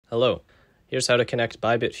Hello, here's how to connect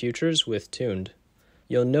Bybit futures with Tuned.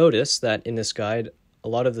 You'll notice that in this guide, a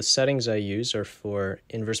lot of the settings I use are for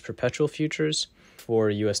inverse perpetual futures. For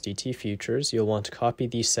USDT futures, you'll want to copy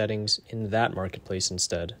these settings in that marketplace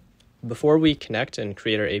instead. Before we connect and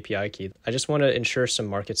create our API key, I just want to ensure some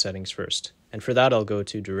market settings first. And for that, I'll go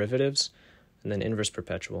to derivatives and then inverse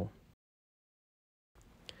perpetual.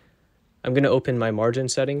 I'm going to open my margin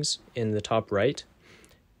settings in the top right,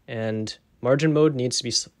 and margin mode needs to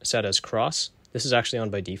be set as cross. This is actually on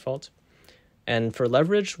by default. And for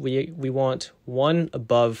leverage, we want 1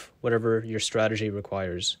 above whatever your strategy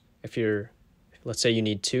requires. Let's say you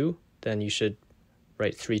need 2, then you should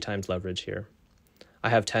write 3 times leverage here. I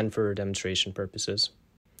have 10 for demonstration purposes.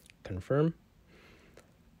 Confirm.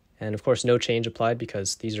 And of course, no change applied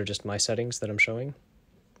because these are just my settings that I'm showing.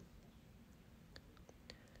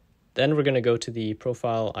 Then we're going to go to the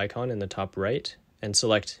profile icon in the top right and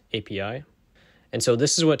select API. And so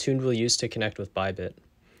this is what Tuned will use to connect with Bybit.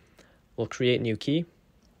 We'll create new key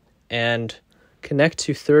and connect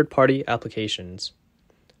to third-party applications.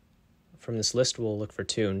 From this list, we'll look for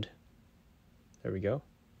Tuned. There we go.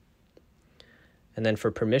 And then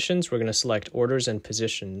for permissions, we're going to select orders and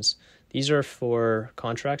positions. These are for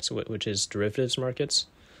contracts, which is derivatives markets.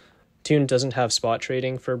 Tuned doesn't have spot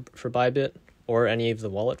trading for Bybit or any of the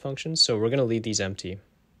wallet functions, so we're going to leave these empty.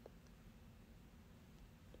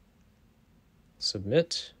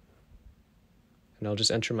 Submit. And I'll just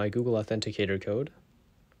enter my Google Authenticator code.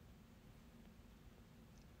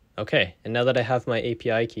 Okay, and now that I have my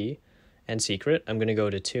API key and secret, I'm going to go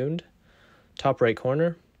to Tuned, top right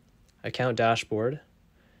corner, Account Dashboard,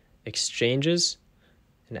 Exchanges,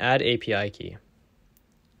 and Add API Key.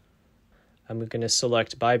 I'm going to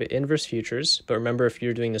select Bybit Inverse Futures, but remember if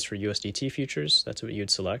you're doing this for USDT futures, that's what you'd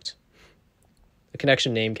select. The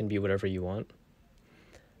connection name can be whatever you want.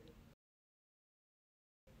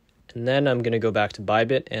 And then I'm going to go back to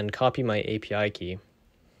Bybit and copy my API key.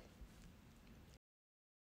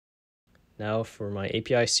 Now for my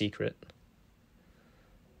API secret.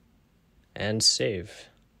 And save.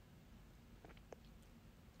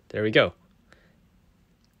 There we go.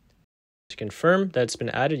 To confirm that it's been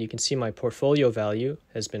added, you can see my portfolio value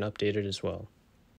has been updated as well.